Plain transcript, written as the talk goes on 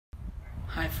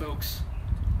Hi folks,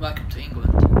 welcome to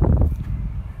England.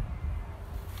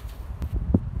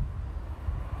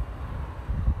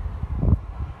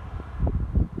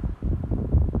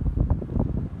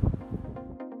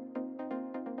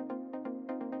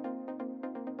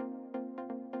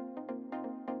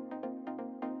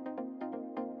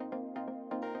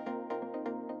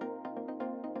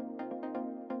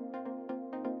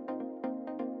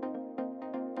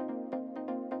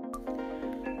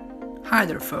 Hi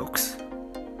there folks.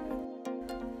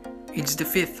 It's the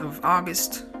 5th of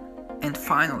August and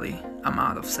finally I'm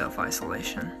out of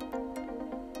self-isolation.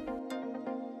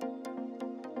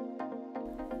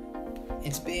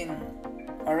 It's been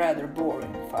a rather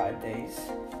boring 5 days,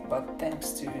 but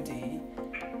thanks to the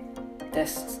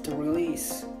tests to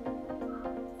release,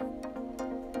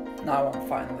 now I'm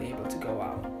finally able to go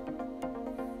out.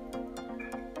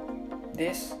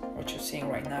 This, what you're seeing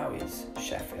right now, is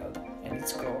Sheffield and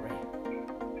its glory.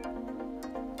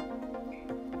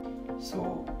 So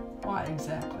why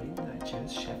exactly did I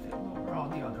choose Sheffield over all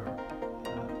the other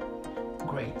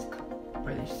great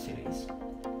British cities?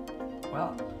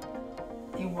 Well,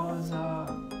 it was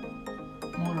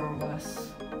more or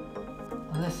less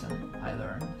a lesson I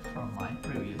learned from my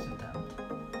previous attempt.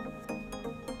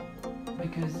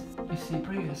 Because, you see,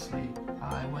 previously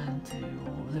I went to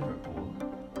Liverpool,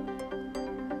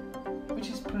 which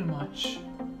is pretty much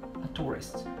a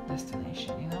tourist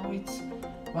destination. You know, it's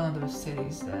one of those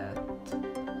cities that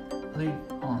live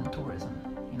on tourism.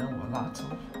 You know, lots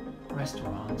of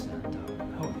restaurants and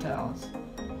hotels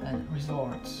and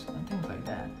resorts and things like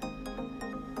that.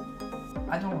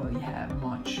 I don't really have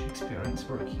much experience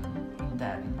working in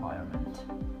that environment.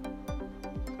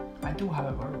 I do,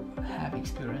 however, have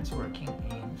experience working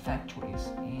in factories,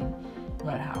 in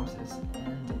warehouses,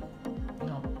 and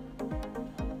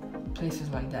places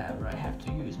like that where I have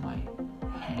to use my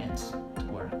hands to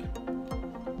work.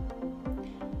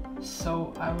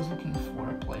 So I was looking for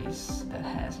a place that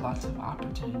has lots of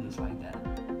opportunities like that.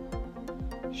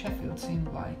 Sheffield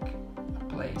seemed like a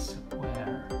place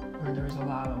where there's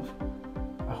a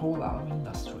whole lot of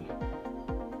industry.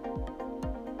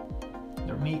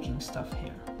 They're making stuff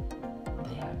here.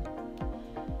 They have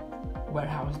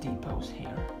warehouse depots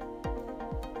here.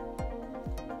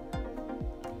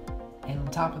 And on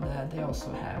top of that, they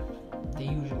also have the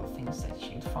usual things that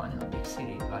you'd find in a big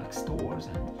city, like stores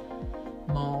and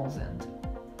malls and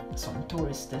some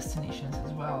tourist destinations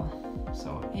as well.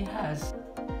 So it has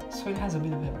a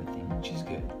bit of everything, which is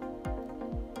good.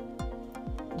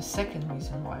 The second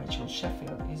reason why I chose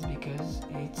Sheffield is because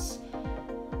it's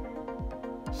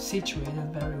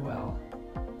situated very well.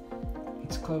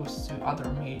 It's close to other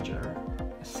major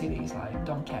cities like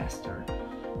Doncaster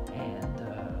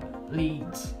and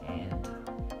Leeds and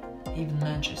even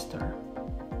Manchester.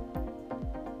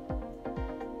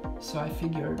 So I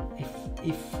figured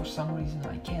if for some reason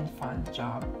I can't find a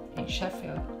job in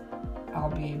Sheffield, I'll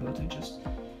be able to just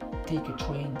take a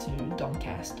train to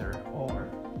Doncaster or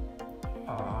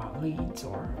Leeds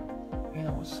or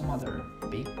some other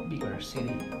bigger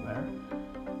city where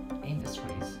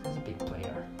industry is a big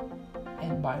player.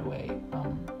 And by the way,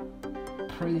 I'm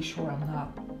pretty sure I'm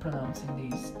not pronouncing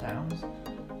these towns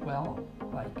well.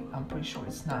 Like, I'm pretty sure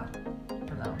it's not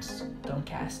pronounced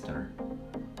Doncaster,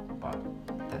 but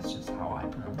that's just how I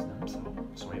pronounce them, so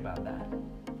sorry about that.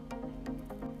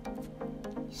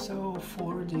 So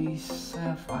for the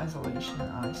self-isolation,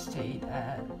 I stayed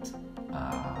at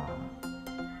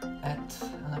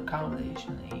an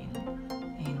accommodation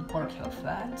in Park Hill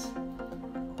Flats,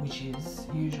 which is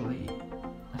usually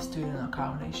a student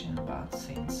accommodation, but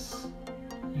since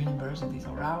universities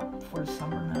are out for the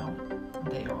summer now,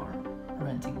 they are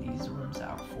renting these rooms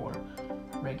out for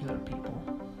regular people.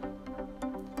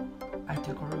 I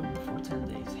took a room for 10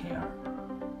 days here,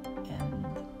 and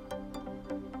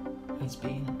it's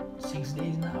been 6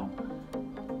 days now,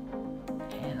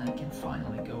 and I can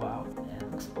finally go out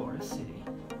and explore the city.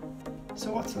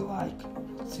 So what's it like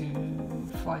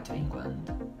to fly to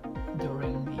England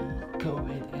during the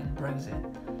COVID and Brexit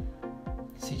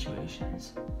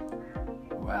situations?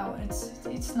 Well,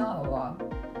 it's not a lot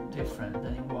different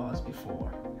than it was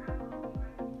before.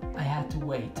 I had to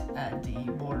wait at the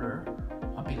border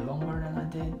a bit longer than I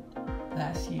did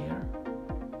last year,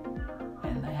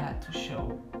 and I had to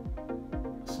show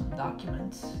some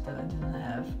documents that I didn't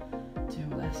have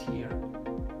to last year,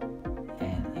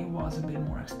 and it was a bit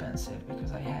more expensive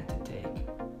because I had to take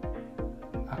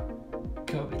a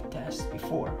COVID test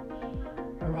before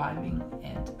arriving,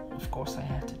 and of course I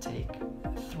had to take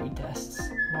 3 tests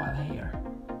while here.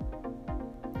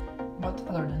 But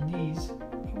other than these,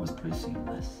 it was pretty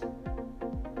seamless.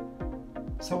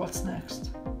 So what's next?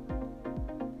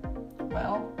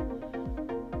 well,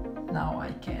 now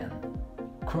I can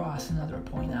cross another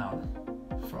point out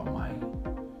from my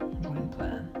dream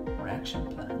plan or action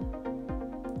plan.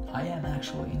 I am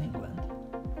actually in England.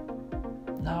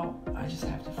 Now I just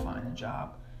have to find a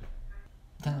job,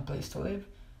 then a place to live,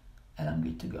 and I'm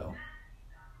good to go.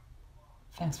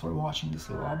 Thanks for watching this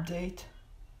little update.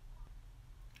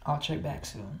 I'll check back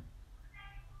soon.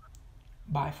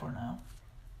 Bye for now.